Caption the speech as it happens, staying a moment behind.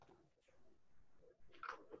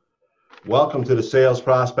Welcome to the Sales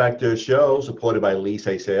Prospector Show, supported by Lease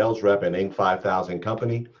A Sales Rep and Inc. 5000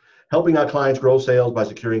 Company, helping our clients grow sales by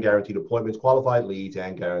securing guaranteed appointments, qualified leads,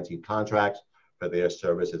 and guaranteed contracts for their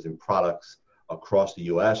services and products across the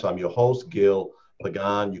U.S. I'm your host, Gil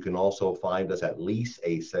Pagan. You can also find us at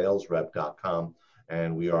leaseasalesrep.com,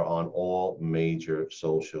 and we are on all major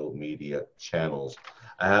social media channels.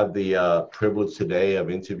 I have the privilege today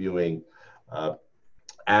of interviewing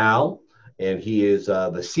Al, and he is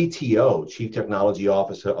the CTO, Chief Technology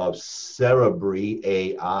Officer of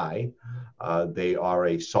Cerebi-AI. They are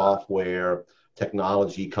a software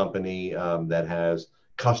technology company that has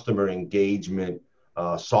customer engagement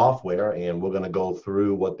software, and we're going to go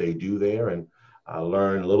through what they do there and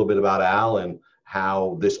learn a little bit about Al and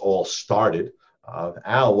how this all started.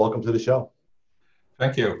 Al, welcome to the show.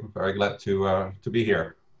 Thank you. Very glad to be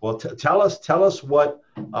here. Well, tell us what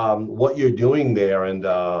you're doing there, and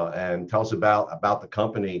tell us about the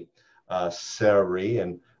company, Cerebi,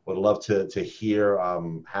 and would love to hear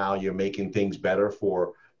how you're making things better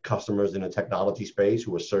for customers in the technology space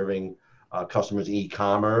who are serving customers in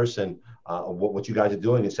e-commerce, and what you guys are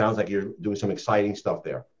doing. It sounds like you're doing some exciting stuff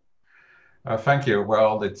there. Thank you.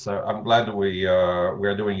 Well, I'm glad we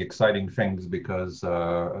are doing exciting things because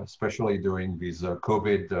especially during this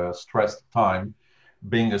COVID stressed time,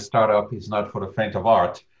 being a startup is not for the faint of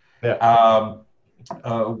heart. Yeah.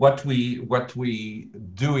 What we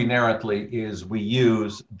do inherently is we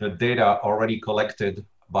use the data already collected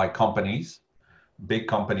by companies, big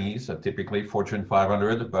companies, typically Fortune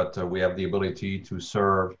 500, but we have the ability to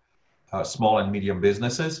serve small and medium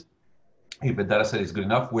businesses. If the data set is good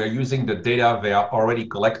enough, we're using the data they are already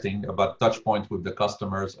collecting about touch points with the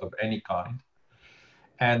customers of any kind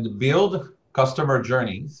and build customer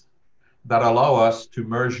journeys that allow us to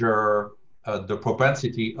measure the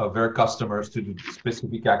propensity of their customers to do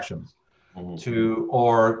specific actions,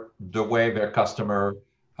 or the way their customer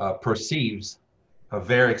perceives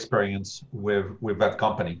their experience with that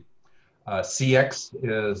company. CX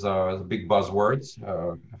is big buzzwords.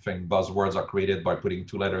 I think buzzwords are created by putting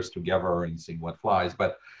two letters together and seeing what flies.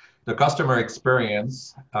 But the customer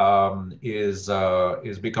experience is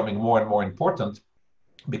becoming more and more important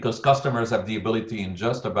because customers have the ability in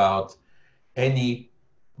just about any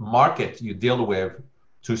market you deal with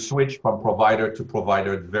to switch from provider to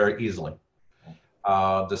provider very easily.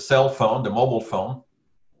 The cell phone, the mobile phone,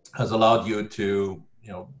 has allowed you to,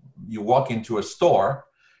 you walk into a store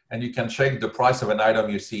and you can check the price of an item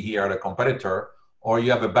you see here at a competitor, or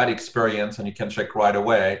you have a bad experience and you can check right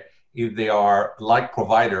away if they are like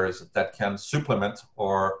providers that can supplement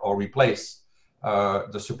or replace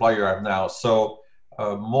the supplier you have now. So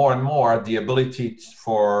more and more, the ability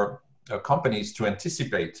for companies to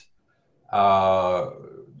anticipate the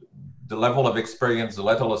level of experience, the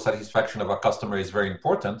level of satisfaction of a customer is very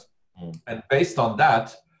important. And based on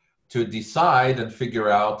that, to decide and figure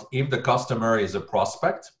out if the customer is a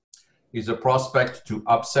prospect to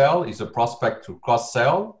upsell, is a prospect to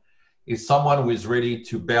cross-sell, is someone who is ready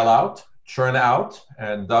to bail out, churn out,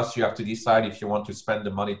 and thus you have to decide if you want to spend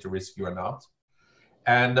the money to rescue or not.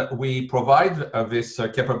 And we provide these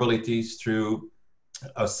capabilities through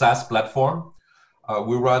a SaaS platform.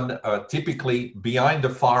 We run typically behind the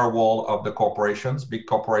firewall of the corporations. Big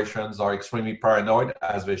corporations are extremely paranoid,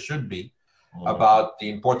 as they should be, about the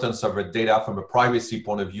importance of the data from a privacy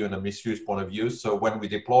point of view and a misuse point of view. So when we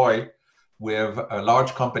deploy with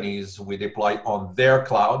large companies, we deploy on their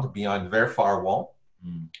cloud behind their firewall.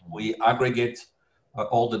 We aggregate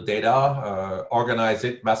all the data, organize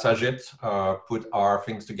it, massage it, put our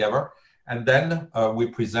things together, and then we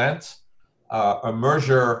present a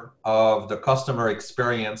measure of the customer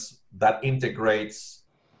experience that integrates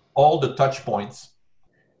all the touch points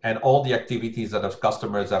and all the activities that those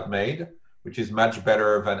customers have made, which is much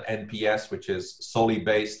better than NPS, which is solely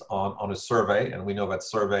based on a survey. And we know that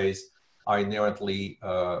surveys are inherently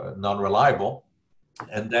non-reliable.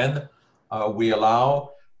 And then we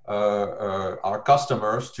allow our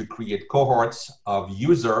customers to create cohorts of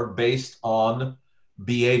user based on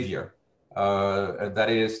behavior. That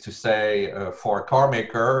is to say, for a car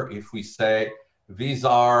maker, if we say, these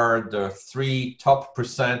are the 3 top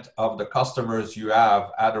 % of the customers you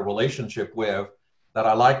have had a relationship with that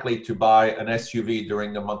are likely to buy an SUV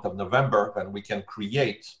during the month of November, then we can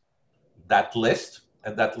create that list,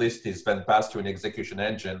 and that list is then passed to an execution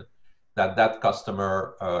engine that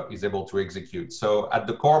customer is able to execute. So at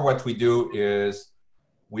the core, what we do is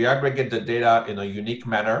we aggregate the data in a unique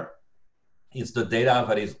manner. It's the data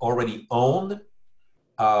that is already owned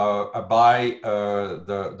by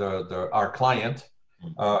our client,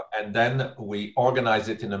 And then we organize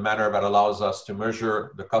it in a manner that allows us to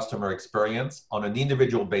measure the customer experience on an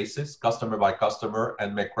individual basis, customer by customer,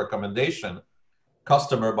 and make recommendation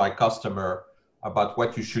customer by customer about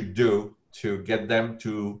what you should do to get them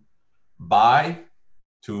to buy,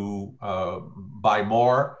 buy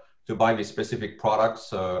more, to buy the specific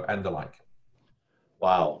products and the like.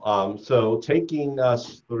 Wow. So taking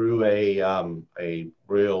us through a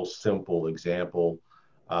real simple example,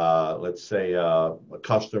 let's say a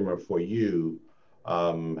customer for you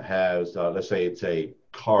has, let's say it's a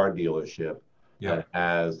car dealership that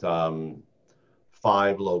has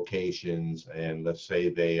 5 locations, and let's say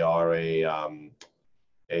they are a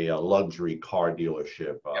luxury car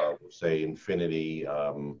dealership, say Infinity,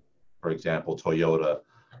 for example, Toyota.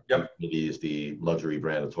 Infinity is the luxury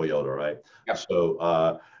brand of Toyota, right?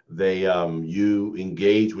 So you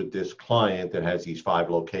engage with this client that has these 5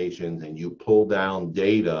 locations, and you pull down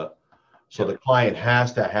data. So the client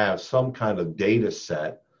has to have some kind of data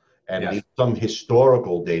set and some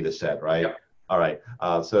historical data set, right? All right.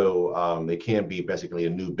 So they can't be basically a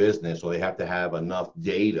new business, or they have to have enough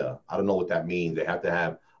data. I don't know what that means. They have to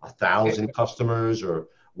have 1,000 customers, or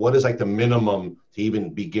what is like the minimum to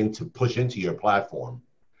even begin to push into your platform?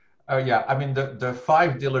 Yeah, I mean, the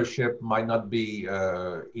 5 dealership might not be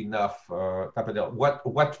enough.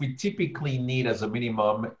 What we typically need as a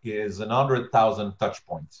minimum is 100,000 touch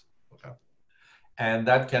points. Okay. And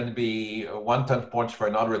that can be 1 touch point for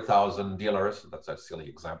 100,000 dealers. That's a silly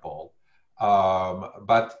example.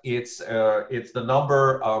 But it's the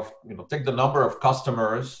number of, take the number of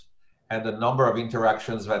customers and the number of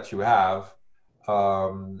interactions that you have.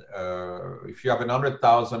 If you have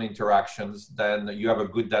 100,000 interactions, then you have a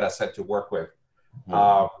good data set to work with.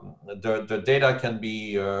 The data can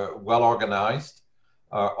be well organized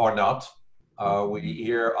or not. We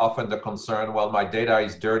hear often the concern, well, my data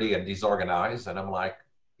is dirty and disorganized. And I'm like,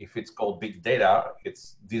 if it's called big data,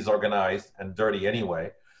 it's disorganized and dirty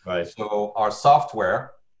anyway. Right. So our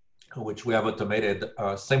software, which we have automated,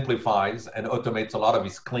 simplifies and automates a lot of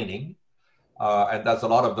its cleaning. And that's a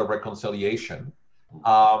lot of the reconciliation.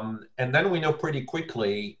 And then we know pretty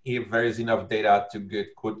quickly if there is enough data to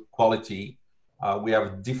get good quality. We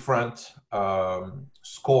have different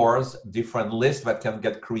scores, different lists that can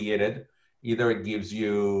get created. Either it gives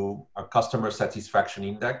you a customer satisfaction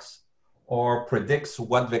index, or predicts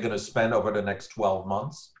what they're going to spend over the next 12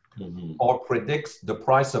 months, or predicts the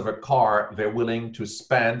price of a car they're willing to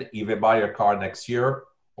spend if they buy a car next year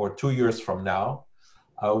or 2 years from now.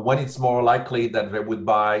 When it's more likely that they would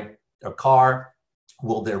buy a car,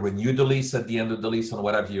 will they renew the lease at the end of the lease, and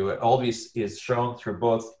what have you. All this is shown through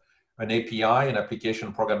both an API, an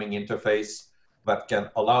application programming interface, that can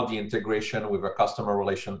allow the integration with a customer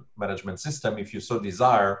relation management system if you so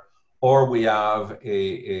desire, or we have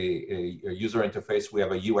a user interface, we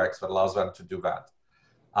have a UX that allows them to do that.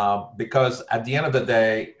 Because at the end of the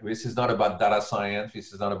day, this is not about data science,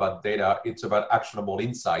 this is not about data, it's about actionable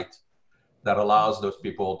insight that allows those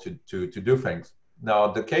people to do things. Now,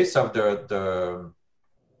 the case of the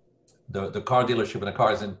car dealership and the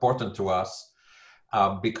car is important to us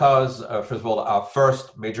because, first of all, our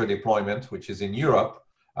first major deployment, which is in Europe,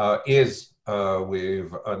 is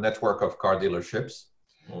with a network of car dealerships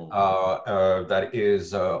that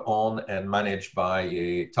is owned and managed by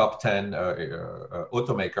a top 10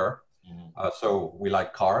 automaker. So we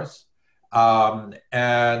like cars.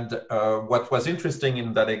 And what was interesting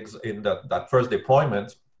in that first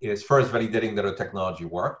deployment is first validating that the technology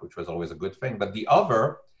worked, which was always a good thing. But the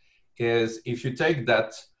other is, if you take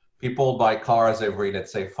that people buy cars every,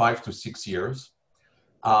 let's say, 5 to 6 years,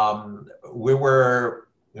 we were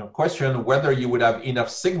questioning whether you would have enough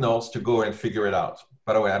signals to go and figure it out.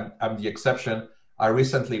 By the way, I'm the exception. I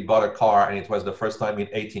recently bought a car, and it was the first time in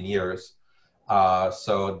 18 years.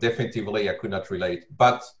 So definitively, I could not relate.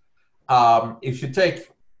 But if you take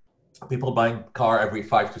people buying car every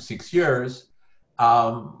 5 to 6 years,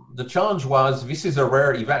 the challenge was, this is a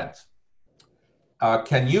rare event.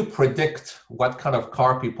 Can you predict what kind of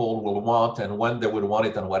car people will want and when they will want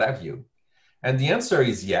it and what have you? And the answer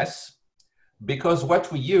is yes, because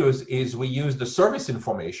what we use is we use the service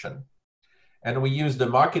information, and we use the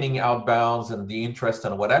marketing outbounds and the interest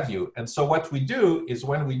and what have you. And so what we do is,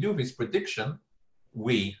 when we do this prediction,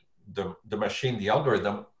 the machine, the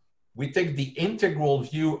algorithm, we take the integral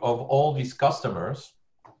view of all these customers.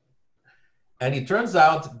 And it turns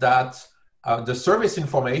out that the service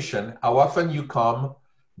information, how often you come,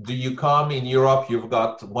 do you come in Europe, you've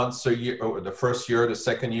got once a year, or the first year, the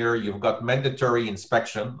second year, you've got mandatory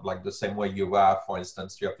inspection, like the same way you have, for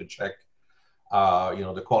instance, you have to check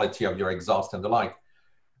the quality of your exhaust and the like.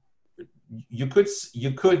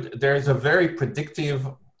 there's a very predictive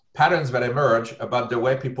patterns that emerge about the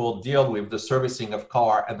way people deal with the servicing of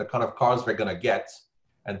car and the kind of cars they're going to get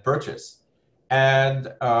and purchase.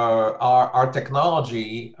 And our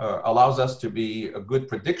technology allows us to be a good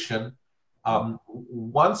prediction.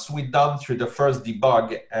 Once we're done through the first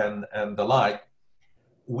debug and the like,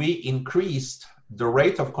 we increased the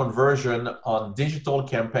rate of conversion on digital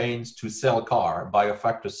campaigns to sell car by a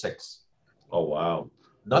factor 6. Oh, wow.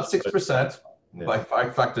 Not 6%, yeah. by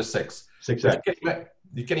factor 6. 6x.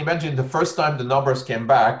 You can imagine the first time the numbers came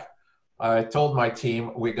back, I told my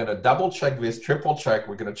team, we're going to double check this, triple check,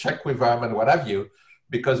 we're going to check with them and what have you,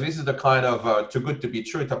 because this is the kind of too good to be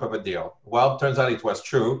true type of a deal. Well, it turns out it was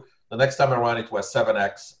true. The next time around, it was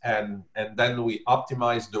 7x. And then we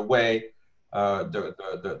optimized the way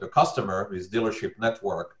the customer, his dealership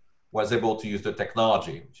network, was able to use the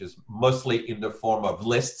technology, which is mostly in the form of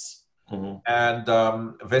lists. Mm-hmm. And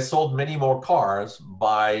they sold many more cars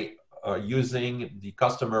by using the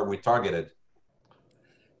customer we targeted.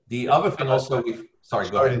 The other thing also, sorry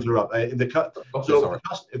to interrupt. If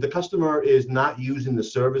the customer is not using the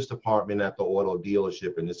service department at the auto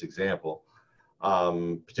dealership in this example,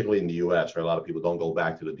 particularly in the U.S., where a lot of people don't go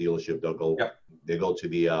back to the dealership, they go to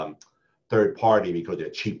the third party because they're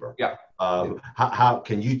cheaper. Yeah. How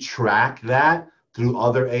can you track that through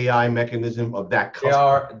other AI mechanism of that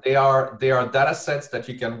customer? They are data sets that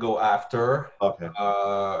you can go after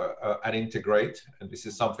and integrate. And this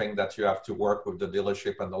is something that you have to work with the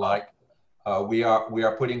dealership and the like. We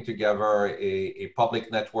are putting together a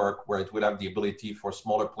public network where it will have the ability for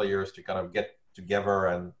smaller players to kind of get together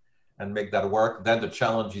and make that work. Then the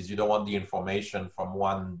challenge is you don't want the information from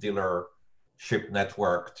one dealership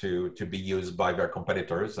network to be used by their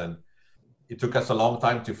competitors. And it took us a long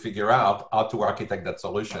time to figure out how to architect that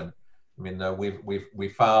solution. I mean, we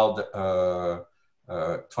filed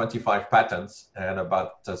 25 patents, and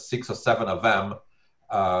about 6 or 7 of them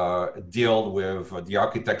deal with the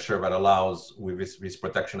architecture that allows with this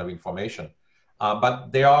protection of information.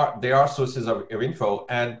 But they are sources of info,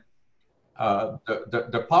 and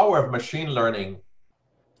the power of machine learning,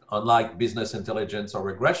 unlike business intelligence or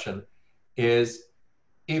regression, is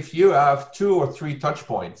if you have 2 or 3 touch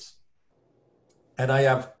points and I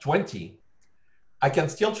have 20, I can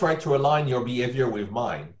still try to align your behavior with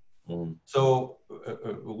mine. Mm. So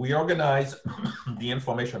we organize the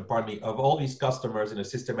information, of all these customers in a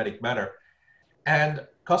systematic manner. And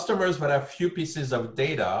customers that have few pieces of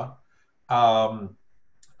data,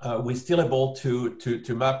 we're still able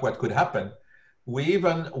to map what could happen. We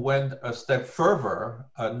even went a step further,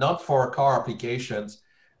 not for car applications,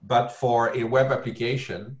 but for a web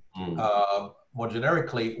application, more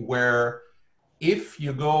generically, where if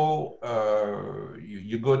you go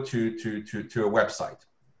you go to a website,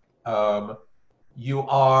 you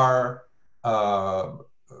are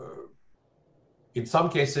in some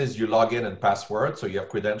cases you log in and password, so you have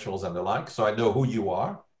credentials and the like, so I know who you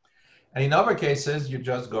are. And in other cases, you're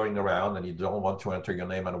just going around and you don't want to enter your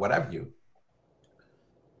name and what have you.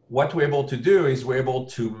 What we're able to do is we're able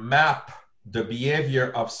to map the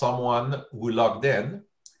behavior of someone who logged in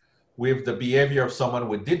with the behavior of someone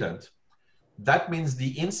who didn't. That means the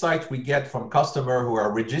insight we get from customer who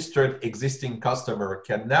are registered existing customer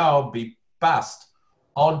can now be passed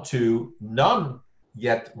on to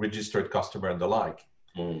non-yet registered customer and the like.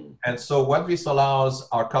 Mm. And so what this allows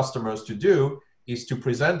our customers to do is to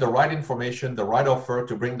present the right information, the right offer,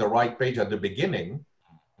 to bring the right page at the beginning.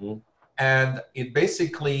 Mm. And it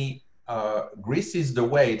basically greases the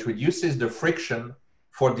way, it reduces the friction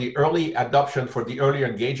for the early adoption, for the early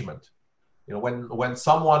engagement. You know, when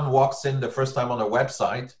someone walks in the first time on a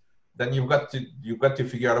website, then you've got to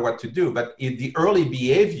figure out what to do. But the early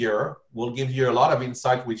behavior will give you a lot of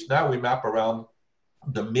insight, which now we map around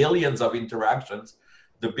the millions of interactions,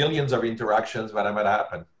 the billions of interactions that might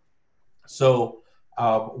happen. So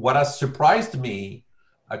what has surprised me,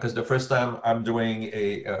 because the first time I'm doing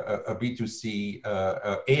a B2C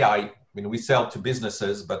AI, I mean, we sell to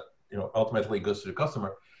businesses, but ultimately it goes to the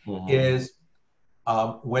customer, is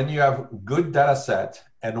when you have good data set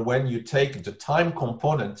and when you take the time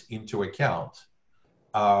component into account,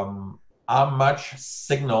 how much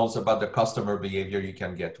signals about the customer behavior you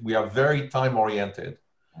can get. We are very time oriented.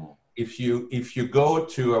 If you go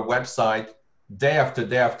to a website day after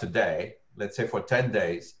day after day, let's say for 10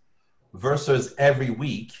 days, versus every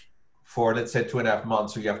week for, let's say, 2.5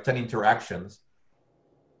 months, so you have 10 interactions,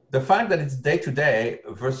 the fact that it's day to day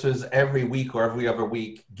versus every week or every other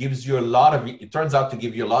week gives you it turns out to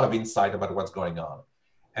give you a lot of insight about what's going on.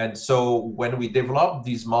 And so when we develop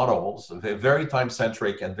these models, they're very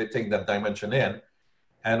time-centric and they take that dimension in,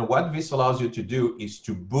 And what this allows you to do is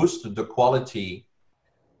to boost the quality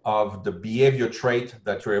of the behavior trait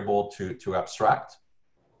that you're able to abstract,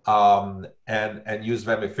 and use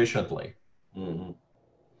them efficiently. Mm-hmm.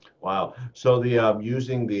 Wow. So the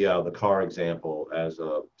using the car example as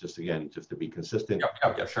just again just to be consistent,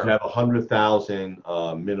 Yeah, you sure. have 100,000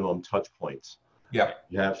 minimum touch points. Yeah,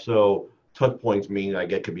 You have so touch points mean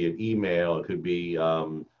like it could be an email, it could be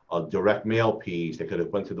a direct mail piece, it could have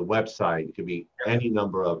went to the website, it could be any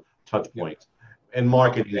number of touch yeah, points. In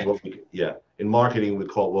marketing is what we in marketing we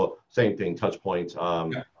call well same thing touch points,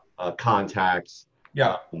 yeah, contacts.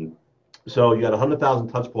 yeah, So you got 100,000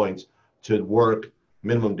 touch points to work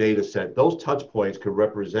minimum data set. Those touch points could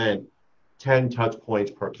represent 10 touch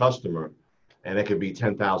points per customer, and it could be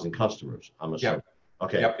 10,000 customers, I'm yeah, assuming.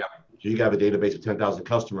 Okay, yeah, yeah. so you have a database of 10,000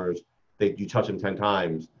 customers, you touch them 10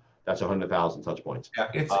 times, that's 100,000 touch points.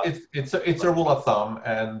 Yeah, Uh, it's a rule of thumb,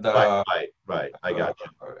 and right. I got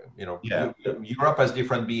you. Yeah, Europe has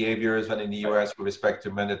different behaviors than in the right, US with respect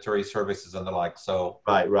to mandatory services and the like. So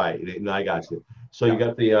right. No, I got you. So you yeah,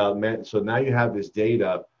 got the so now you have this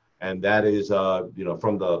data, and that is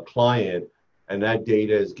from the client, and that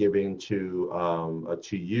data is given to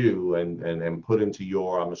you and put into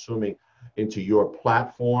your, I'm assuming, into your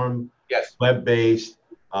platform, yes, web-based,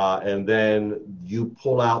 and then you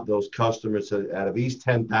pull out those customers. So out of these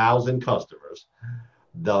 10,000 customers,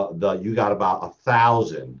 the you got about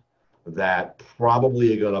 1,000 that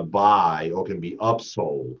probably are going to buy or can be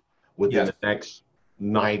upsold within yes, the next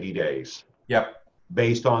 90 days yep,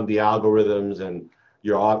 based on the algorithms and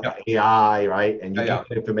your yep, AI, right? And you yeah, yeah.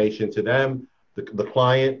 give information to them, the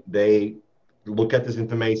client, they look at this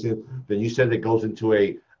information, then you said it goes into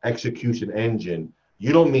a execution engine.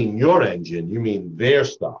 You don't mean your engine, you mean their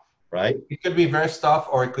stuff, right? It could be their stuff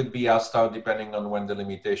or it could be our stuff, depending on when the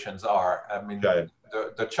limitations are. I mean, Okay.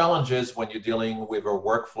 the challenge is when you're dealing with a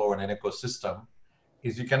workflow and an ecosystem,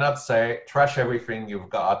 is you cannot say trash everything you've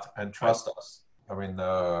got and Right. trust us. I mean,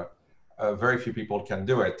 very few people can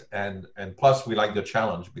do it, and plus we like the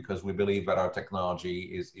challenge because we believe that our technology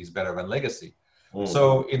is better than legacy. Mm. So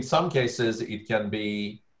in some cases it can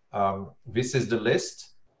be this is the list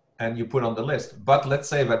and you put on the list. But let's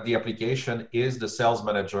say that the application is the sales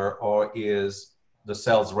manager or is the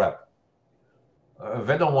sales rep.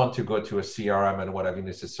 They don't want to go to a CRM and whatever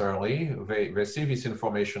necessarily. They see this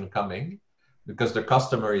information coming because the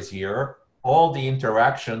customer is here. All the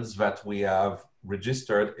interactions that we have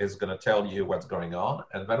registered is going to tell you what's going on,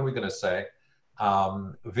 and then we're going to say,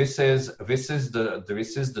 this is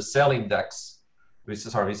the sell index. This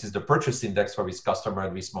is the purchase index for this customer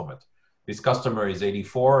at this moment. This customer is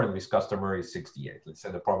 84 and this customer is 68. Let's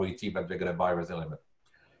say the probability that they're going to buy was a limit.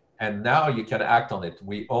 And now you can act on it.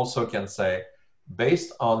 We also can say,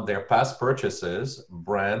 based on their past purchases,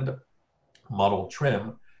 brand, model,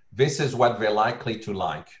 trim, this is what they're likely to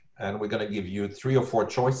like. And we're going to give you 3 or 4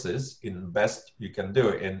 choices in best you can do.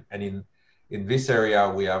 And in this area,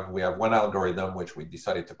 we have one algorithm, which we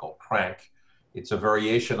decided to call Crank. It's a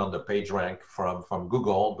variation on the page rank from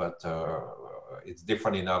Google, but it's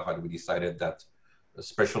different enough that we decided that,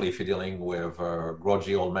 especially if you're dealing with a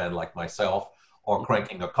grudgy old man like myself, or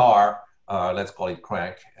cranking a car, let's call it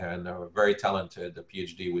Crank, and very talented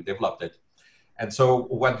PhD, we developed it. And so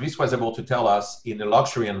what this was able to tell us in a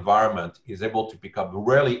luxury environment is able to pick up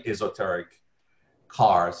really esoteric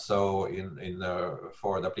cars. So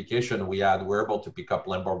for the application we're able to pick up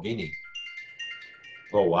Lamborghini.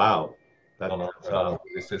 Oh, wow. I don't know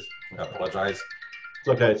this is, I apologize. It's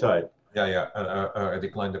okay, it's all right. Yeah. I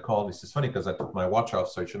declined the call. This is funny because I took my watch off,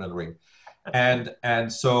 so it shouldn't ring.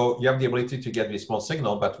 And so you have the ability to get this small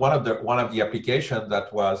signal. But one of the applications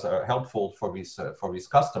that was helpful for this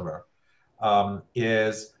customer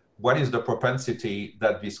is what is the propensity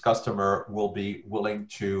that this customer will be willing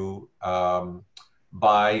to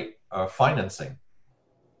buy financing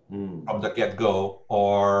from the get-go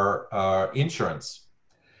or insurance.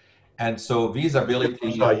 And so these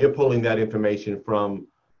abilities. Sorry, you're pulling that information from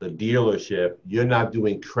the dealership. You're not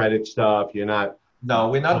doing credit stuff. You're not. No,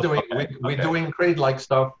 we're not doing. We're Okay. doing credit-like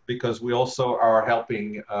stuff because we also are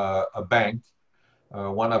helping a bank.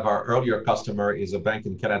 One of our earlier customer is a bank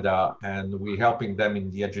in Canada, and we're helping them in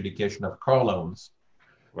the adjudication of car loans.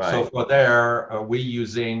 Right. So for there, we're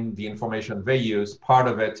using the information they use. Part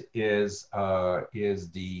of it is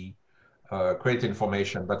the credit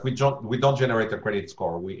information, but we don't generate a credit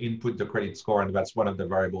score. We input the credit score, and that's one of the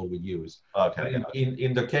variables we use. Okay.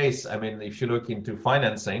 In the case, I mean, if you look into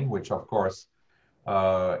financing, which of course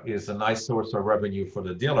is a nice source of revenue for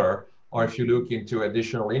the dealer, or if you look into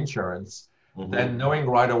additional insurance, then knowing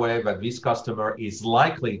right away that this customer is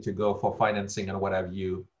likely to go for financing and what have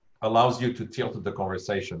you allows you to tilt the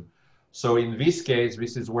conversation. So in this case,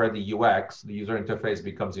 this is where the UX, the user interface,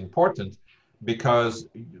 becomes important, because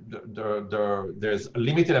there's a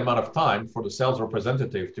limited amount of time for the sales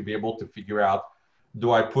representative to be able to figure out,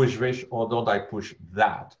 do I push this or don't I push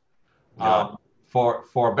that?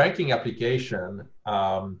 For banking application,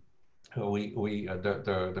 the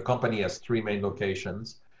company has three main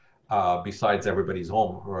locations, besides everybody's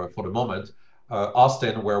home for the moment.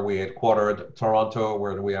 Austin, where we headquartered, Toronto,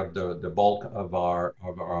 where we have the bulk of our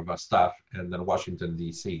staff, and then Washington,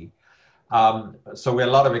 D.C. So we had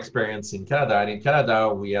a lot of experience in Canada, and in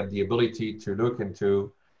Canada, we had the ability to look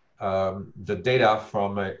into the data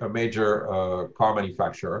from a major car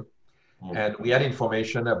manufacturer, and we had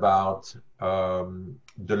information about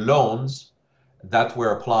the loans that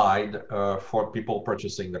were applied for people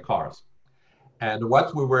purchasing the cars. And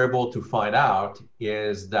what we were able to find out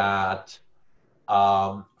is that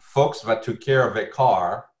folks that took care of a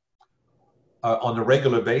car on a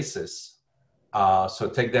regular basis, so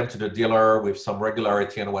take them to the dealer with some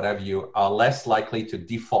regularity and what have you, are less likely to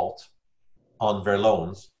default on their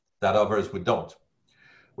loans than others who don't.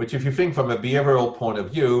 Which, if you think from a behavioral point of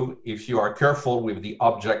view, if you are careful with the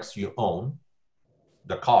objects you own,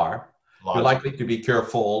 the car, you're likely to be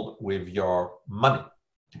careful with your money.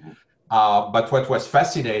 But what was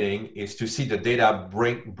fascinating is to see the data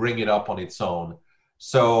bring it up on its own.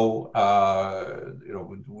 So,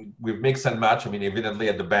 we've mix and match. I mean, evidently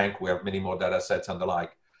at the bank, we have many more data sets and the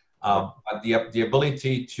like. But the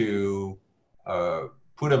ability to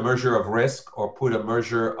put a measure of risk or put a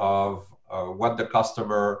measure of what the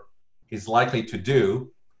customer is likely to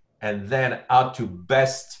do, and then how to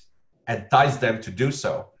best entice them to do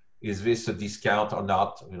so. Is this a discount or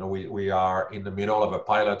not? We are in the middle of a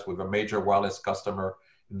pilot with a major wireless customer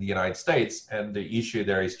in the United States, and the issue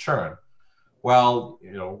there is churn. Well,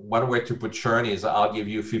 one way to put churn is I'll give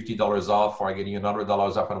you $50 off, or I give you $100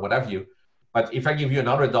 off, and what have you. But if I give you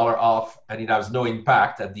 $100 off and it has no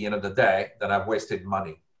impact at the end of the day, then I've wasted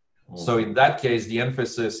money. So in that case, the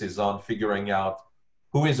emphasis is on figuring out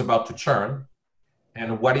who is about to churn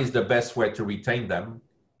and what is the best way to retain them,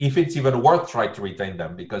 if it's even worth trying to retain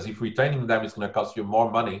them, because if retaining them is going to cost you more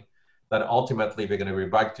money, then ultimately they're going to be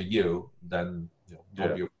back to you, then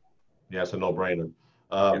Yeah, it's a no-brainer.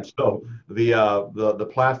 So the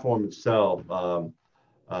platform itself,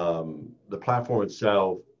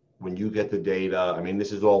 when you get the data, I mean,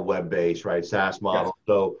 this is all web-based, right? SaaS model. Yes.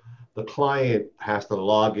 So the client has to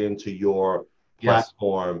log into your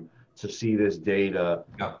platform to see this data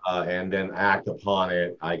and then act upon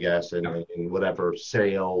it, I guess, in whatever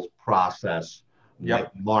sales process,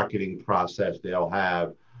 marketing process they'll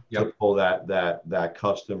have to pull that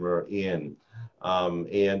customer in.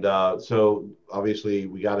 So obviously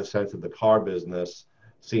we got a sense that the car business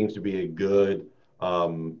seems to be a good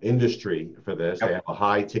industry for this. They have a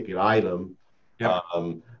high ticket item.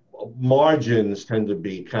 Margins tend to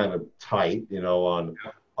be kind of tight,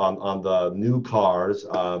 on the new cars.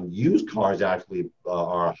 Used cars actually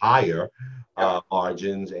are higher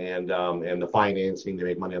margins, and the financing, they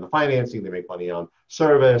make money on the financing, they make money on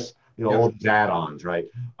service, all these add-ons, right?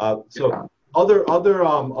 So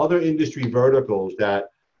other industry verticals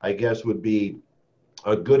that I guess would be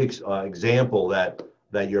a good example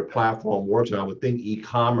that your platform works on. I would think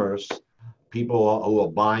e-commerce, people who are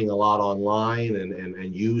buying a lot online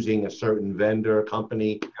and using a certain vendor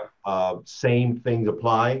company, same things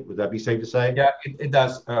apply. Would that be safe to say? Yeah, it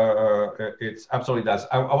does. It absolutely does.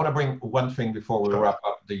 I want to bring one thing before we wrap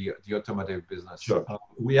up the automotive business. Sure.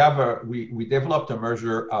 We developed a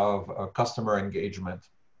measure of customer engagement,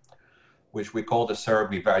 which we call the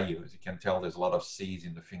Cerebi value. As you can tell, there's a lot of C's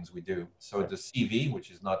in the things we do. So the CV,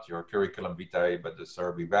 which is not your curriculum vitae, but the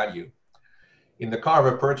Cerebi value, in the car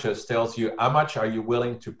of a purchase tells you how much are you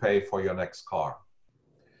willing to pay for your next car.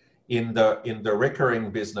 In the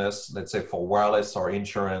recurring business, let's say for wireless or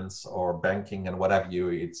insurance or banking and what have you,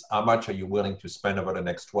 it's how much are you willing to spend over the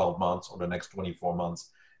next 12 months or the next 24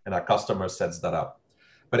 months, and our customer sets that up.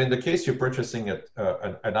 But in the case you're purchasing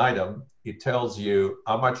an item, it tells you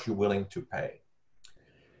how much you're willing to pay.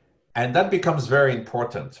 And that becomes very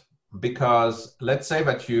important, because let's say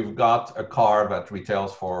that you've got a car that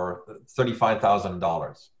retails for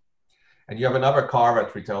 $35,000, and you have another car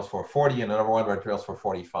that retails for 40 and another one that retails for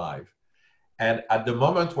 45. And at the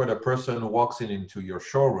moment where the person walks into your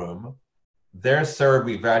showroom, their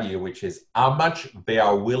Cerebi value, which is how much they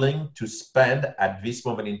are willing to spend at this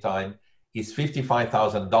moment in time, is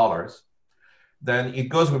 $55,000, then it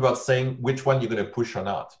goes without saying which one you're going to push or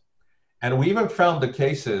not. And we even found the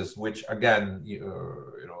cases, which again,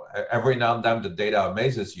 every now and then the data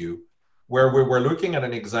amazes you, where we were looking at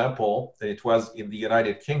an example, and it was in the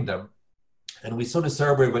United Kingdom, and we saw the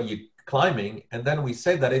Cerebi-AI climbing, and then we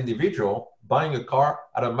said that individual buying a car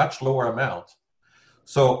at a much lower amount.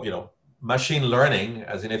 So, machine learning,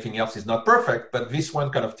 as anything else, is not perfect, but this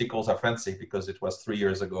one kind of tickles our fancy because it was 3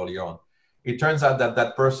 years ago earlier on. It turns out that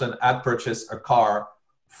that person had purchased a car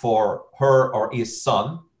for her or his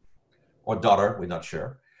son or daughter, we're not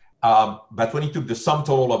sure. But when he took the sum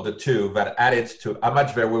total of the two, that added to how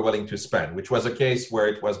much they were willing to spend, which was a case where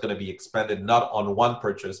it was going to be expended not on one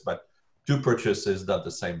purchase, but two purchases done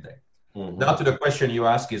the same day. Mm-hmm. Now to the question you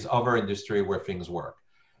ask is other industry where things work.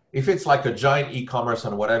 If it's like a giant e-commerce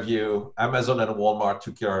and what have you, Amazon and Walmart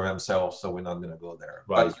took care of themselves, so we're not going to go there.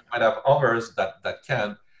 Right. But you might have others that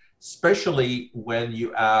can, especially when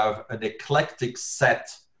you have an eclectic set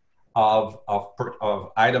of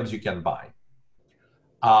items you can buy.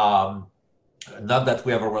 Not that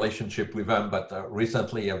we have a relationship with them, but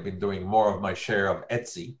recently I've been doing more of my share of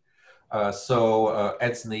Etsy.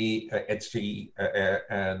 Etsy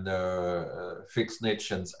and Fixed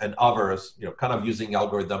Niche and others, kind of using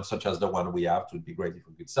algorithms such as the one we have. It would be great if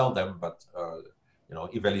we could sell them, but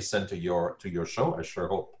if they listen to your show, I sure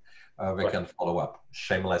hope they can follow up.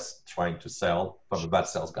 Shameless trying to sell from a bad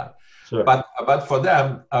sales guy. Sure. But for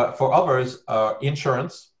them, for others,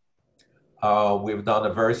 insurance. We've done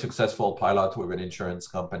a very successful pilot with an insurance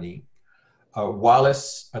company.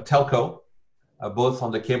 Wireless, telco. Both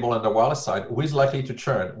on the cable and the wireless side, who is likely to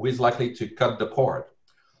churn, who is likely to cut the cord.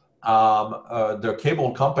 The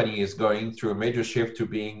cable company is going through a major shift to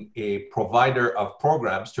being a provider of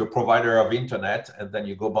programs to a provider of internet, and then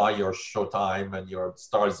you go buy your Showtime and your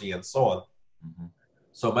Starzy and so on. Mm-hmm.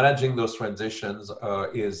 So managing those transitions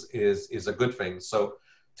is a good thing. So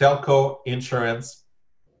telco, insurance,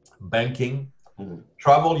 banking, mm-hmm.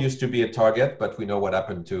 Travel used to be a target, but we know what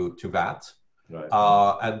happened to that. Right.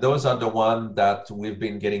 And those are the ones that we've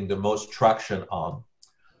been getting the most traction on.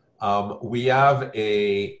 We have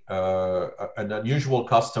an unusual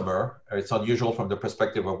customer. It's unusual from the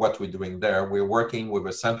perspective of what we're doing there. We're working with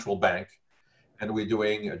a central bank, and we're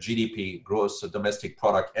doing a GDP, gross domestic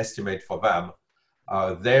product estimate for them.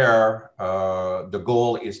 The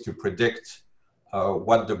goal is to predict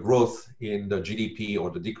what the growth in the GDP or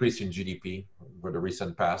the decrease in GDP for the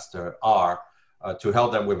recent past are. To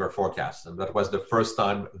help them with their forecast. And that was the first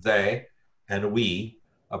time they and we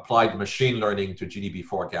applied machine learning to GDP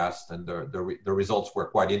forecast, and the results were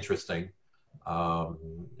quite interesting,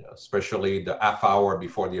 especially the half hour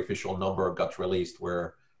before the official number got released,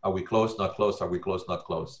 where are we close, not close, are we close, not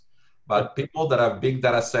close. But people that have big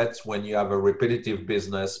data sets, when you have a repetitive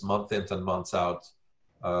business, month in and months out,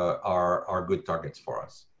 are good targets for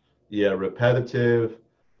us. Yeah, repetitive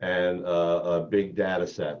and big data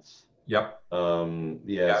sets. Yep.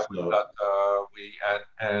 Yeah.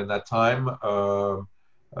 At that time,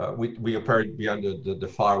 we operate beyond the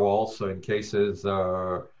firewall. So in cases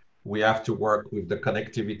we have to work with the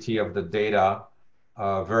connectivity of the data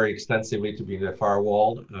very extensively to be in the firewall.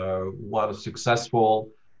 One successful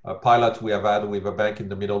pilot we have had with a bank in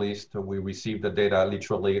the Middle East, we received the data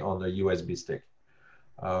literally on a USB stick.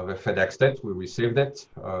 We FedExed it, we received it,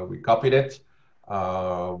 we copied it.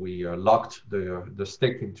 We locked the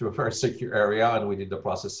stick into a very secure area, and we did the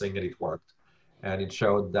processing, and it worked. And it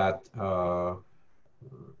showed that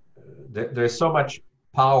there's so much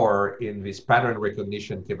power in this pattern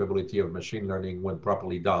recognition capability of machine learning when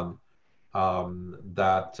properly done,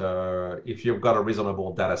 that if you've got a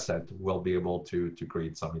reasonable data set, we'll be able to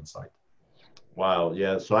create some insight. Wow,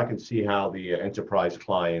 yeah, so I can see how the enterprise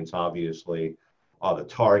clients obviously are the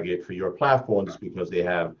target for your platform, just because they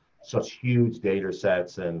have such huge data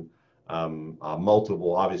sets and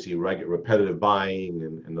multiple, obviously, repetitive buying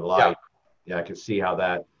and the like. Yeah, I can see how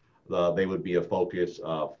that they would be a focus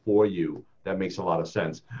for you. That makes a lot of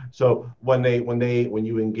sense. So when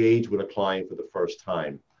you engage with a client for the first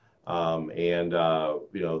time, and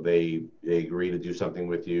they agree to do something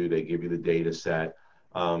with you, they give you the data set,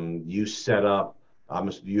 you set up.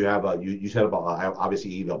 You set up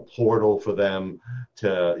obviously either a portal for them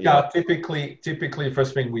to. Yeah, typically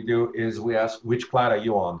first thing we do is we ask which cloud are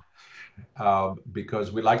you on,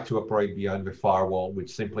 because we like to operate beyond the firewall,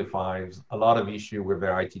 which simplifies a lot of issue with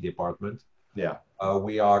their IT department. Yeah.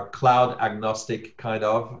 We are cloud agnostic kind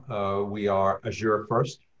of. We are Azure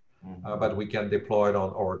first, but we can deploy it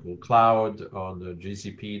on Oracle Cloud, on the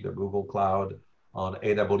GCP, the Google Cloud, on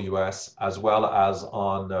AWS, as well as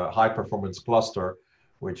on the high performance cluster,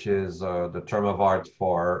 which is the term of art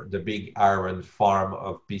for the big iron farm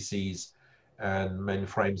of PCs and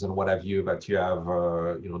mainframes and what have you that you have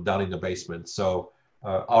down in the basement. So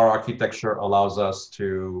our architecture allows us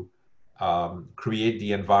to create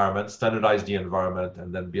the environment, standardize the environment,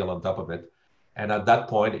 and then build on top of it. And at that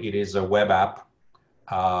point, it is a web app.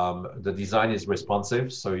 The design is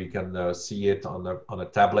responsive, so you can see it on a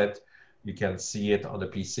tablet. You can see it on a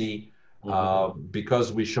PC.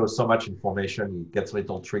 Because we show so much information, it gets a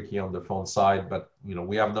little tricky on the phone side, but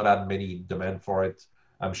we have not had many demand for it.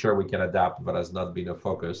 I'm sure we can adapt, but has not been a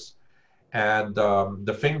focus. And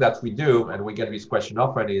the thing that we do, and we get this question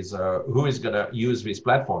often, is who is going to use this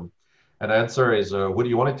platform? And the answer is, who do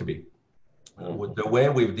you want it to be? The way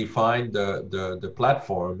we've defined the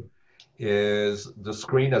platform is the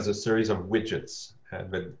screen as a series of widgets,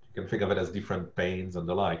 and you can think of it as different panes and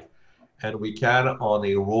the like. And we can, on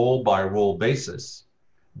a role-by-role basis,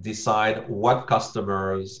 decide what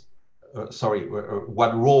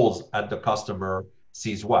what roles at the customer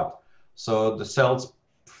sees what. So the sales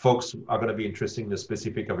folks are going to be interested in a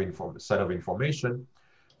specific set of information.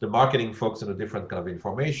 The marketing folks in a different kind of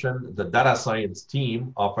information. The data science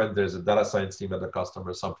team, often there's a data science team at the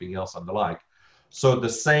customer, something else and the like. So the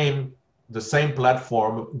same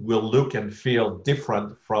platform will look and feel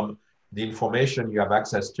different from the information you have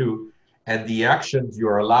access to and the actions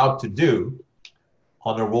you're allowed to do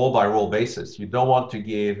on a role-by-role basis. You don't want to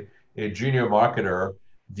give a junior marketer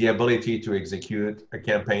the ability to execute a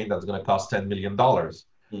campaign that's going to cost $10 million.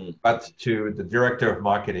 But to the director of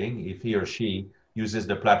marketing, if he or she uses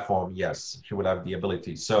the platform, yes, she will have the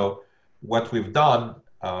ability. So what we've done,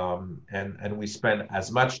 and we spend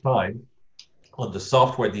as much time on the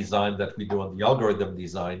software design that we do on the algorithm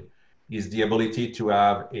design, is the ability to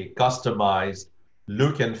have a customized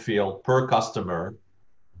look and feel per customer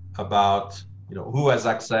about who has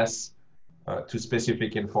access to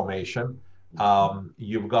specific information.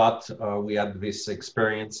 We had this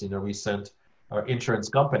experience in a recent insurance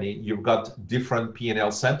company. You've got different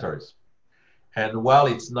P&L centers. And while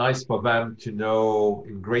it's nice for them to know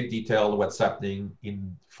in great detail what's happening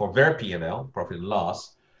for their P&L, profit and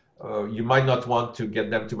loss, you might not want to get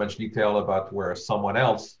them too much detail about where someone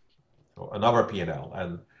else, another P&L.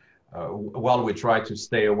 And while we try to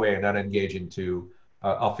stay away and not engage into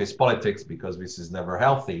office politics, because this is never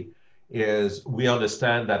healthy, is we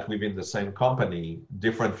understand that within the same company,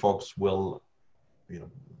 different folks will,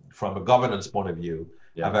 from a governance point of view,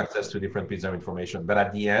 have access to different pieces of information. But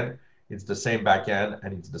at the end, it's the same backend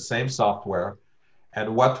and it's the same software.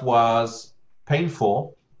 And what was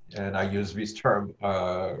painful, and I use this term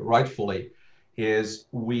rightfully, is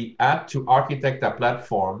we had to architect a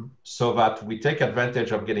platform so that we take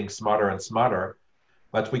advantage of getting smarter and smarter,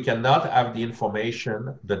 but we cannot have the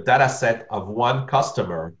information, the data set of one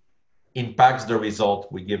customer impacts the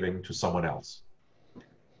result we're giving to someone else.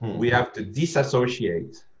 We have to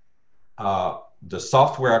disassociate the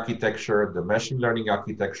software architecture, the machine learning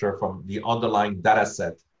architecture from the underlying data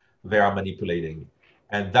set they are manipulating.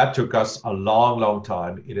 And that took us a long, long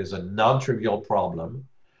time. It is a non-trivial problem.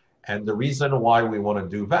 And the reason why we want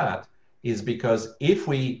to do that is because if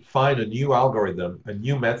we find a new algorithm, a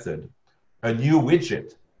new method, a new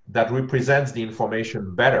widget that represents the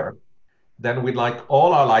information better, then we'd like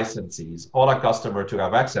all our licensees, all our customers to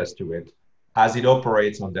have access to it as it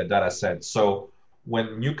operates on their data set. So when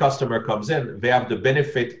a new customer comes in, they have the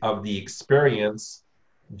benefit of the experience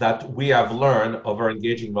that we have learned over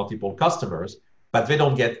engaging multiple customers, but they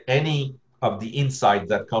don't get any of the insight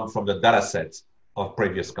that come from the data sets of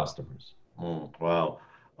previous customers. Wow.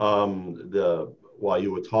 While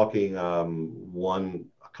you were talking, a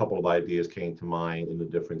couple of ideas came to mind in a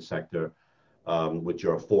different sector, with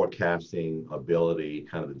your forecasting ability,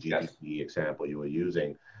 kind of the GPT example you were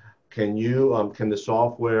using. Can the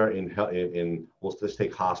software let's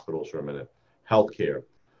take hospitals for a minute, healthcare,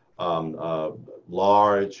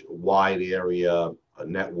 large, wide area, a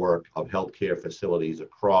network of healthcare facilities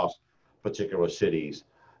across particular cities.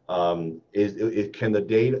 Can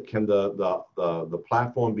the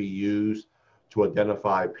platform be used to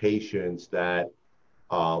identify patients that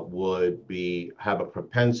would have a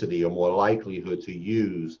propensity or more likelihood to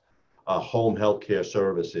use home healthcare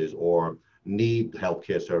services or need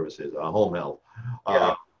healthcare services, home health,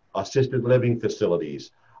 assisted living facilities,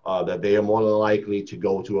 that they are more than likely to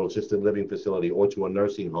go to an assisted living facility or to a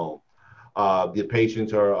nursing home. The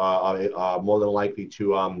patients are more than likely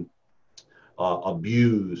to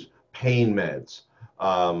abuse pain meds,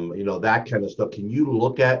 that kind of stuff. Can you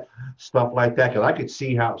look at stuff like that? Because I could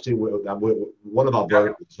see one of our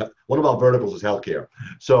verticals is healthcare.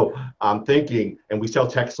 So I'm thinking, and we sell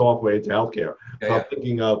tech software into healthcare. So I'm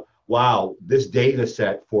thinking of, wow, this data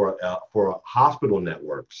set for hospital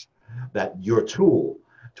networks, that your tool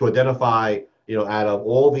to identify, out of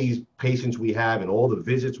all these patients we have and all the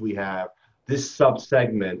visits we have, this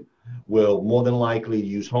subsegment will more than likely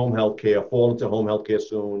use home health care, fall into home health care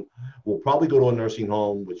soon, will probably go to a nursing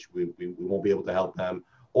home, which we won't be able to help them,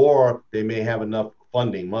 or they may have enough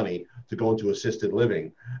funding, money, to go into assisted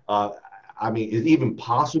living. I mean, is it even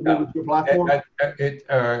possible with your platform?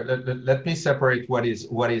 Let me separate what is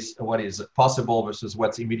possible versus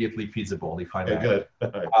what's immediately feasible, if I Okay, may. good.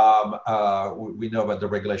 We know about the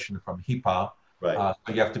regulation from HIPAA, Right.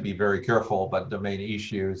 so you have to be very careful. But the main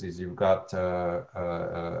issues is you've got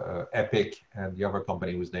Epic and the other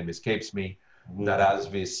company whose name escapes me, that has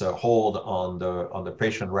this hold on the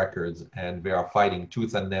patient records, and they are fighting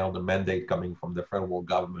tooth and nail the mandate coming from the federal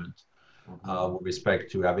government with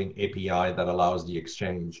respect to having API that allows the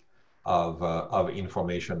exchange of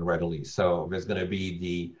information readily. So there's going to be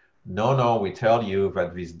the no, we tell you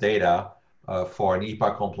that this data for an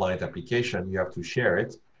HIPAA compliant application, you have to share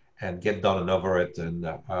it and get done and over it. And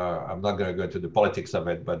I'm not going to go into the politics of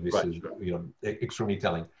it, but this is extremely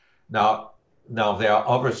telling. Now there are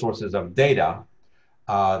other sources of data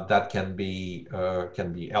that can be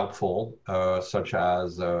helpful, such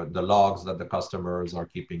as the logs that the customers are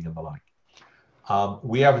keeping and the like.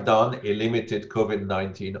 We have done a limited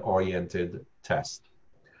COVID-19 oriented test.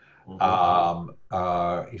 If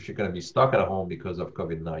you're going to be stuck at home because of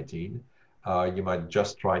COVID-19, you might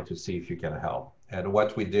just try to see if you can help. And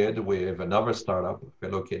what we did with another startup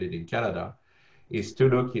located in Canada is to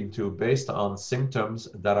look into, based on symptoms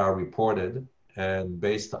that are reported and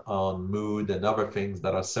based on mood and other things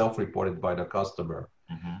that are self-reported by the customer,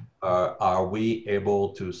 are we able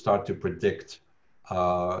to start to predict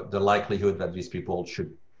the likelihood that these people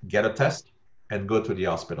should get a test and go to the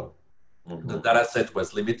hospital. The data set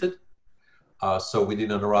was limited, so we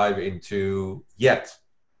didn't arrive into yet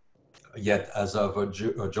as of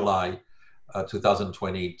July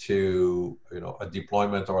 2020 to a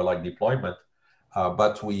deployment or like deployment,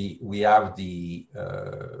 but we have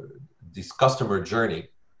this customer journey,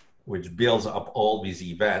 which builds up all these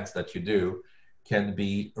events that you do, can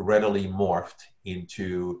be readily morphed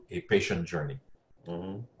into a patient journey.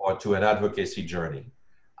 Or to an advocacy journey.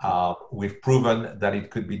 We've proven that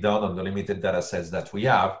it could be done on the limited data sets that we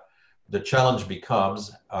have. The challenge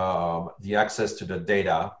becomes the access to the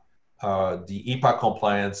data, the HIPAA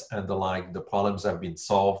compliance and the like. The problems have been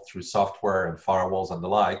solved through software and firewalls and the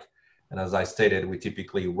like. And as I stated, we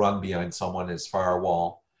typically run behind someone's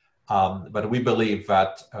firewall. But we believe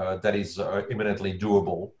that that is imminently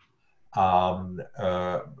doable.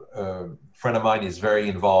 Friend of mine is very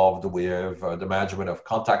involved with the management of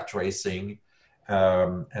contact tracing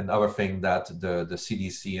and other things that the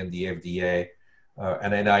CDC and the FDA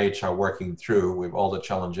and NIH are working through with all the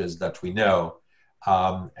challenges that we know.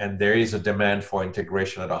 And there is a demand for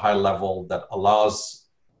integration at a high level that allows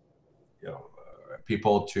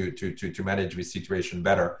people to manage this situation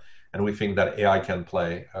better. And we think that AI can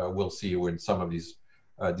play. We'll see where some of these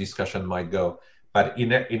discussion might go. But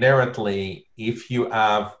inherently, if you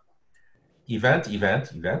have event,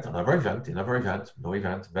 another event, no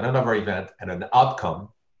event, then another event, and an outcome,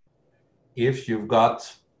 if you've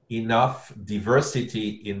got enough diversity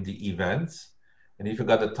in the events, and if you've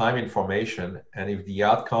got the time information, and if the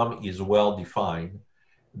outcome is well defined,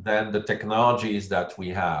 then the technologies that we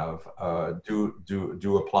have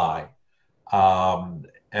do apply.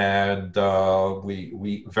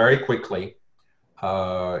 We very quickly,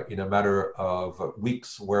 in a matter of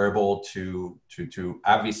weeks, we're able to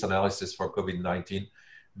have this analysis for COVID-19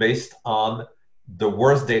 based on the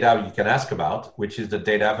worst data you can ask about, which is the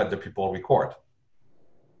data that the people record.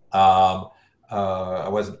 The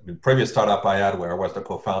previous startup I had where I was the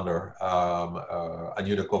co-founder, I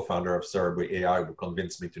knew the co-founder of Cerebi-AI who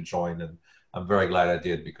convinced me to join, and I'm very glad I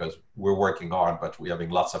did, because we're working hard, but we're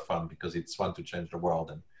having lots of fun because it's fun to change the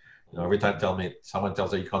world. And every time someone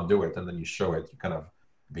tells you you can't do it, and then you show it, you kind of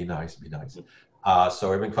be nice. So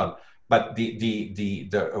we're having fun. But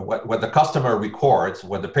what the customer records,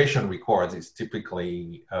 what the patient records, is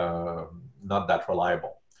typically not that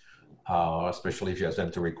reliable, especially if you ask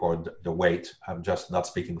them to record the weight. I'm just not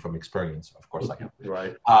speaking from experience, of course I am.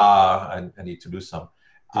 Right. I need to do some.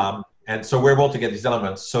 And so we're able to get these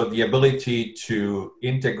elements. So the ability to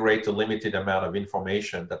integrate a limited amount of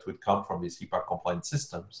information that would come from these HIPAA compliant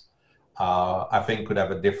systems, I think could have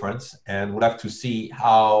a difference. And we'll have to see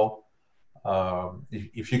how,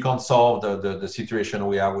 if you can't solve the situation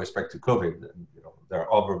we have with respect to COVID, there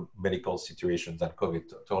are other medical situations than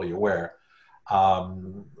COVID, totally aware,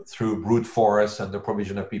 through brute force and the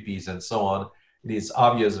provision of PPEs and so on, it is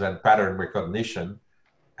obvious that pattern recognition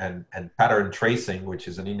and pattern tracing, which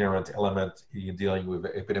is an inherent element in dealing with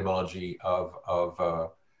epidemiology of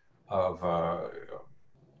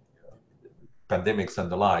pandemics and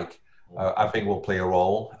the like, I think will play a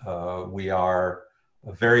role. We are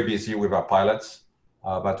very busy with our pilots,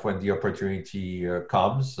 but when the opportunity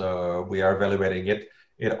comes, we are evaluating it.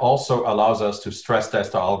 It also allows us to stress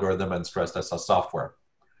test our algorithm and stress test our software.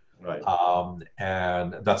 Right.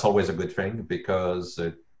 And that's always a good thing because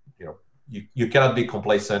you cannot be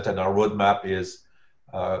complacent, and our roadmap is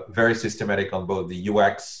very systematic on both the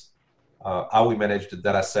UX, how we manage the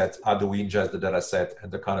data set, how do we ingest the data set,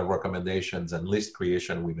 and the kind of recommendations and list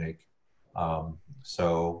creation we make.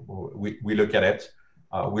 So we look at it.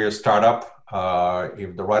 We're a startup.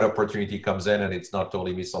 If the right opportunity comes in and it's not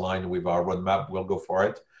totally misaligned with our roadmap, we'll go for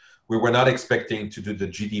it. We were not expecting to do the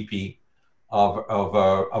GDP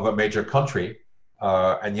of a major country,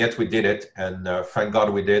 and yet we did it. And thank God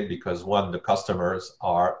we did, because one, the customers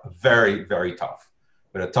are very, very tough.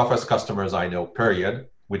 But the toughest customers I know, period,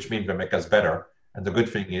 which means they make us better. And the good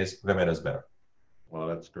thing is they made us better. Well,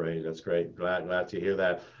 that's great. That's great. Glad to hear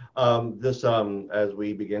that. As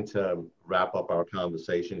we begin to wrap up our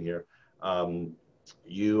conversation here,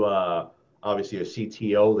 you obviously a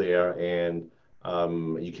CTO there, and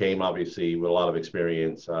you came obviously with a lot of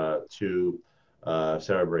experience to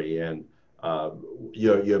Cerebri, and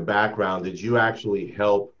your background. Did you actually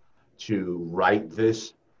help to write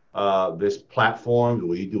this this platform?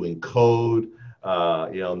 Were you doing code?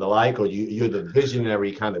 And the like, or you're the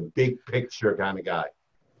visionary kind of big picture kind of guy?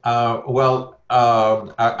 I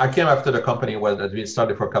came after the company had been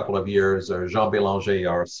started for a couple of years. Jean Bélanger,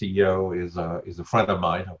 our CEO, is a friend of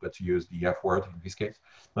mine. I've got to use the F word in this case.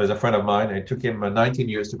 He's a friend of mine, and it took him 19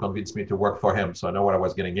 years to convince me to work for him, so I know what I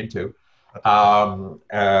was getting into. And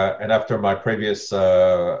after my previous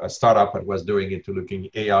startup, I was doing into looking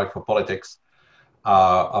AI for politics.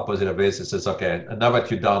 Opposite of this, it says, okay, and now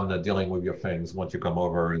that you're done dealing with your things, won't you come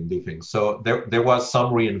over and do things? So there was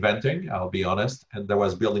some reinventing, I'll be honest, and there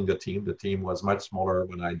was building the team. The team was much smaller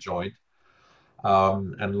when I joined.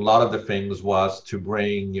 And a lot of the things was to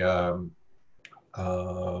bring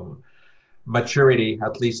maturity,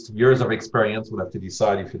 at least years of experience, we'll have to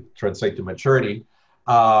decide if it translates to maturity,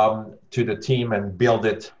 to the team and build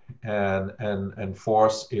it and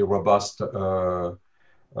force a robust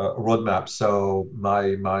roadmap. So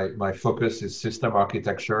my focus is system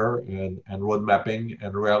architecture and road mapping,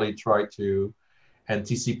 and really try to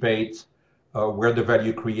anticipate where the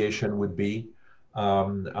value creation would be.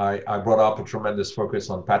 I brought up a tremendous focus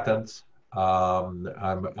on patents. I'm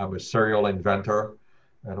a serial inventor,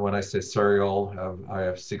 and when I say serial, I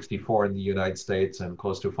have 64 in the United States and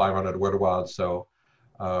close to 500 worldwide. So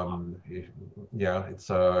yeah, it's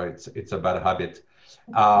a bad habit.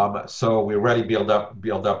 So we really build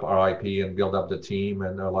up our IP and build up the team,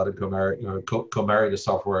 and a lot of co-marry the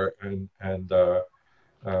software and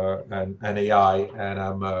AI. And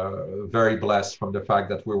I'm very blessed from the fact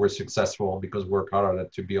that we were successful because we worked hard on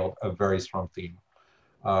it to build a very strong team.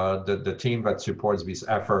 The team that supports this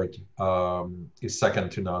effort is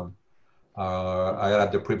second to none. I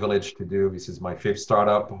had the privilege to do, this is my fifth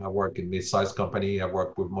startup. I work in mid-sized company. I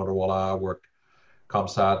work with Motorola, I work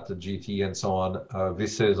ComSat, GT, and so on.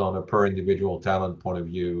 This is on a per individual talent point of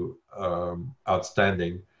view,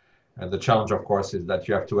 outstanding. And the challenge, of course, is that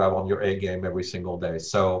you have to have on your A game every single day.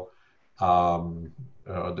 So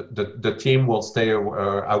the team will stay,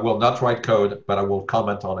 I will not write code, but I will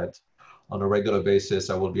comment on it on a regular basis.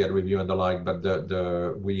 I will be at review and the like, but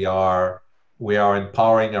we are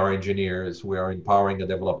empowering our engineers, we are empowering the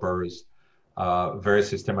developers very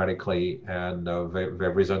systematically, and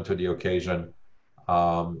they've risen to the occasion.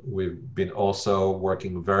 We've been also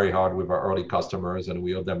working very hard with our early customers, and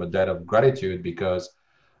we owe them a debt of gratitude because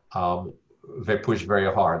they push very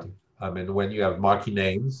hard. I mean, when you have marquee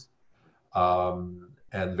names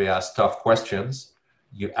and they ask tough questions,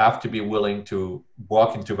 you have to be willing to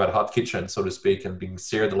walk into that hot kitchen, so to speak, and being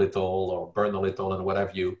seared a little or burned a little and what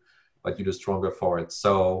have you, but you're stronger for it.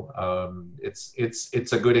 So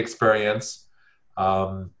it's a good experience.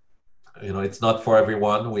 It's not for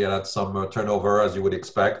everyone. We had some turnover, as you would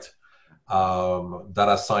expect.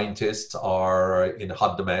 Data scientists are in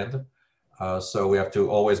hot demand. So we have to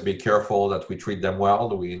always be careful that we treat them well,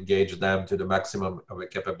 that we engage them to the maximum of their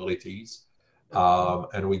capabilities.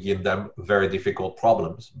 And we give them very difficult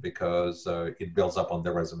problems because it builds up on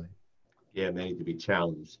their resume. Yeah, they need to be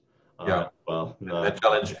challenged. Yeah. Well, and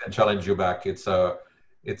challenge you back. It's a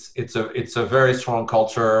very strong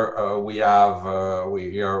culture. We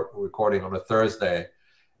are recording on a Thursday,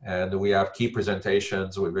 and we have key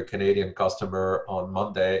presentations with a Canadian customer on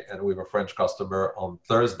Monday and with a French customer on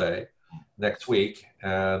Thursday next week,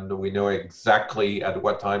 and we know exactly at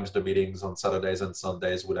what times the meetings on Saturdays and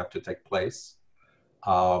Sundays would have to take place.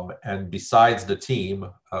 And besides the team,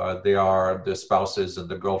 they are the spouses and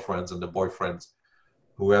the girlfriends and the boyfriends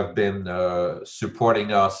who have been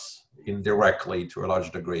supporting us indirectly to a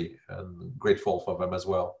large degree, and grateful for them as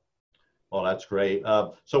well. Well, that's great.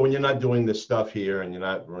 So when you're not doing this stuff here and you're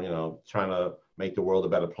not, trying to make the world a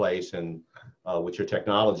better place and with your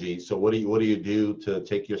technology, so what do you do to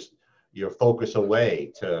take your focus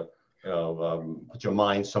away to, put your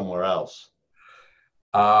mind somewhere else?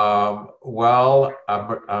 Well,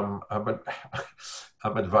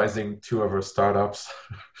 I'm advising two of our startups.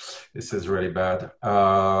 This is really bad.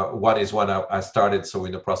 One is one I started, so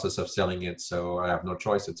in the process of selling it, so I have no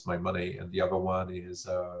choice. It's my money. And the other one is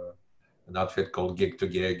an outfit called Gig to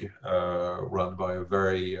Gig, run by a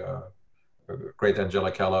very great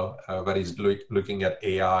Angela Kello that is looking at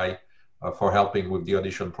AI for helping with the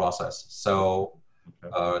audition process. So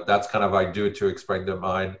that's kind of what I do to expand the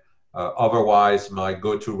mind. Otherwise, my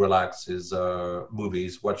go-to relax is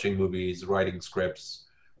movies, watching movies, writing scripts,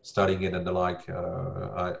 studying it and the like.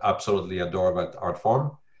 I absolutely adore that art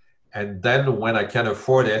form. And then when I can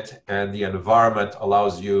afford it and the environment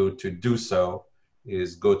allows you to do so,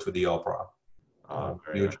 is go to the opera.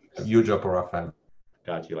 Huge opera fan.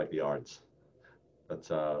 Got you, like the arts.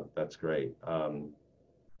 That's great. Are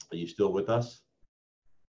you still with us?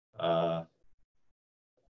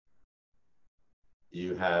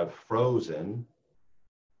 You have frozen.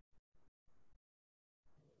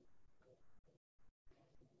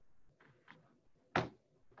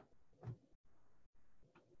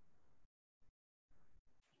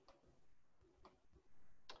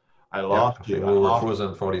 I lost you. We were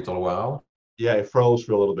frozen for a little while. Yeah, it froze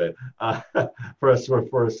for a little bit. For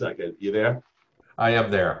a second. You there? I am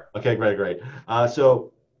there. Okay, great.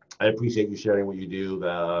 So I appreciate you sharing what you do.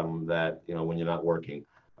 That when you're not working,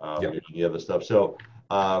 you're doing the other stuff. So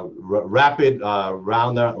rapid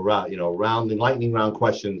round lightning round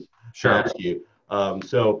questions to ask you.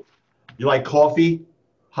 So you like coffee,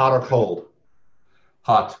 hot or cold?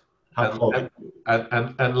 Hot. Hot,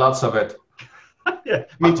 and lots of it. Yeah,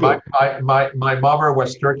 me too. My mother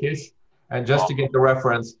was Turkish, and just to get the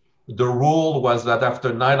reference, the rule was that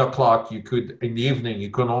after 9 o'clock, in the evening, you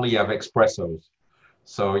could only have espressos.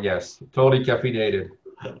 So yes, totally caffeinated.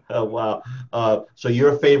 Oh, wow. So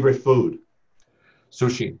your favorite food?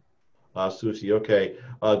 Sushi. Sushi. Okay.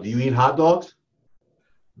 Do you eat hot dogs?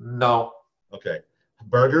 No. Okay.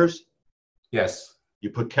 Burgers? Yes. You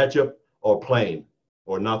put ketchup or plain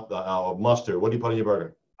or not or mustard? What do you put on your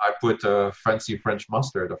burger? I put fancy French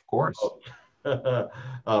mustard, of course.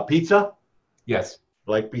 Oh. Pizza? Yes.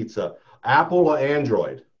 Like pizza. Apple or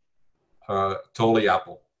Android? Totally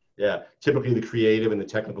Apple. Yeah. Typically the creative and the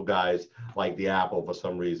technical guys like the Apple for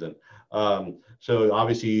some reason. So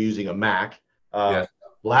obviously you're using a Mac. Yes.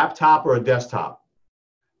 Laptop or a desktop?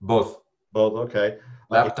 Both. Both. Okay.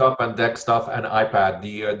 Laptop and desktop and iPad.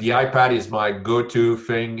 The iPad is my go-to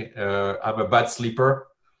thing. I'm a bad sleeper.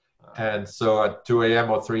 And so at 2 a.m.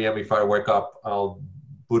 or 3 a.m., if I wake up, I'll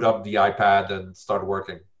boot up the iPad and start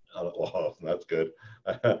working. Oh, that's good.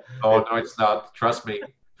 Oh, no, it's not. Trust me.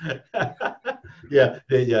 Yeah.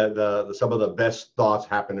 Some of the best thoughts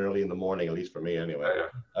happen early in the morning, at least for me anyway.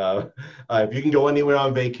 If you can go anywhere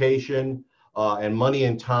on vacation and money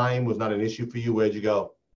and time was not an issue for you, where'd you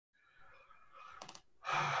go?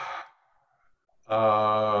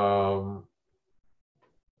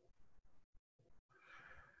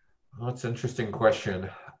 That's an interesting question.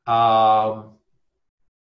 I'll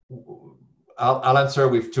answer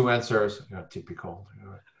with two answers. Typical.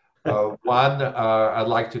 One, I'd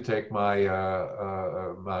like to take my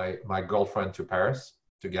my girlfriend to Paris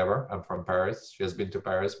together. I'm from Paris. She has been to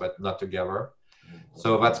Paris, but not together.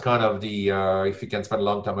 So that's kind of the if you can spend a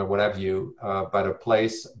long time or what have you. But a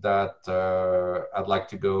place that I'd like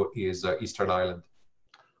to go is Eastern Island.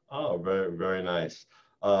 Oh, very, very nice.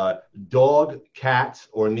 Dog, cat,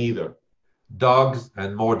 or neither? Dogs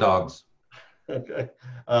and more dogs. Okay.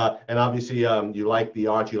 And obviously, you like the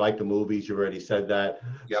art, you like the movies. You've already said that.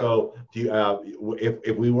 Yep. So, do you?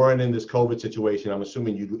 If we weren't in this COVID situation, I'm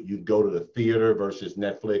assuming you'd go to the theater versus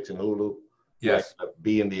Netflix and Hulu. Yes.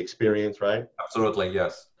 Be in the experience, right? Absolutely,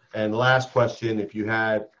 yes. And last question: if you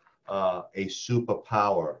had a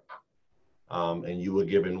superpower, and you were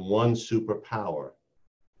given one superpower,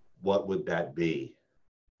 what would that be?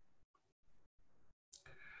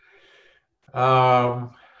 I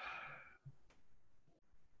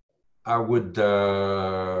would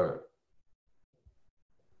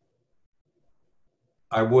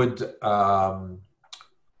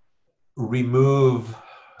remove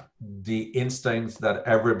the instincts that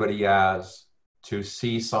everybody has to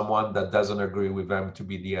see someone that doesn't agree with them to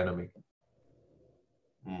be the enemy.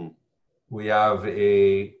 we have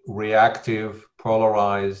a reactive,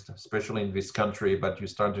 polarized, especially in this country, but you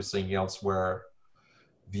start to see elsewhere,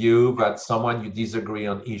 view that someone you disagree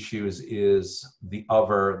on issues is the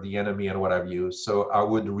other, the enemy, and what have you. So I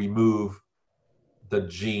would remove the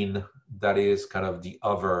gene that is kind of the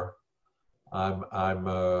other. I'm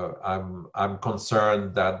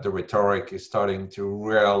concerned that the rhetoric is starting to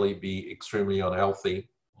really be extremely unhealthy.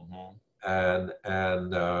 Mm-hmm.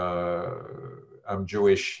 And I'm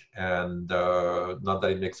Jewish, and not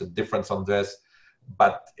that it makes a difference on this,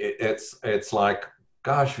 but it's like,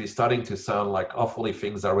 gosh, we're starting to sound like awfully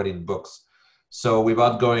things already in books. So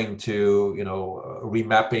without going to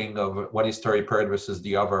remapping of what is Terry Purdy versus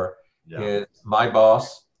the other, is my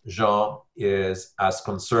boss Jean is as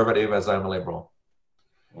conservative as I'm liberal.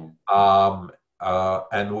 And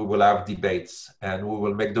we will have debates and we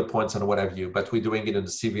will make the points and what have you, but we're doing it in a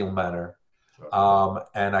civil manner.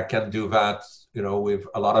 And I can do that, with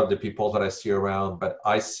a lot of the people that I see around, but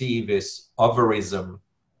I see this otherism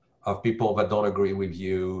of people that don't agree with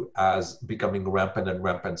you as becoming rampant and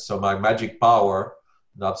rampant. So my magic power,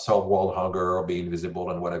 not solve world hunger or be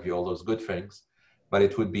invisible and what have you, all those good things, but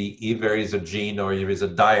it would be if there is a gene or if there is a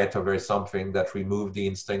diet or there is something that remove the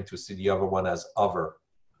instinct to see the other one as other,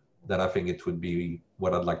 then I think it would be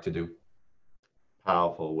what I'd like to do.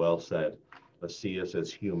 Powerful, well said. Let's see us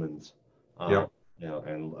as humans. Yep.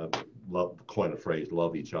 And love, coin a phrase,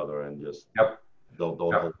 love each other, and just don't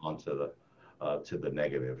hold on to the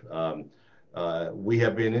negative. We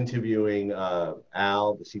have been interviewing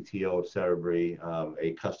Al, the CTO of Cerebri,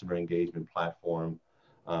 a customer engagement platform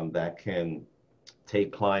that can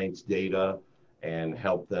take clients' data and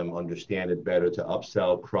help them understand it better to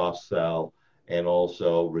upsell, cross-sell, and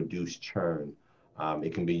also reduce churn.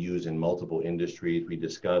 It can be used in multiple industries. We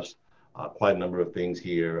discussed quite a number of things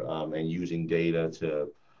here, and using data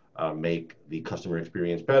to make the customer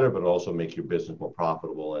experience better, but also make your business more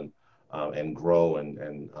profitable and grow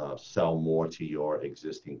and sell more to your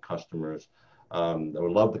existing customers. I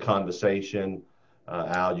would love the conversation.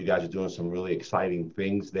 Al, you guys are doing some really exciting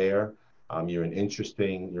things there. You're an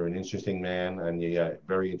interesting man, and you got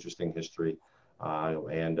very interesting history.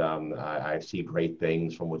 I see great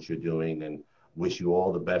things from what you're doing, and wish you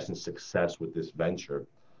all the best and success with this venture.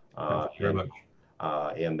 Thank you very much.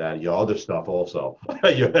 And your other stuff also,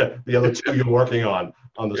 the other two you're working on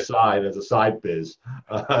the side as a side biz.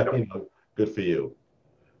 Good for you.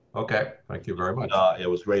 Okay, thank you very much. It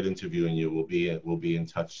was great interviewing you. We'll be in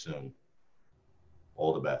touch soon.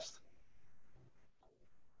 All the best.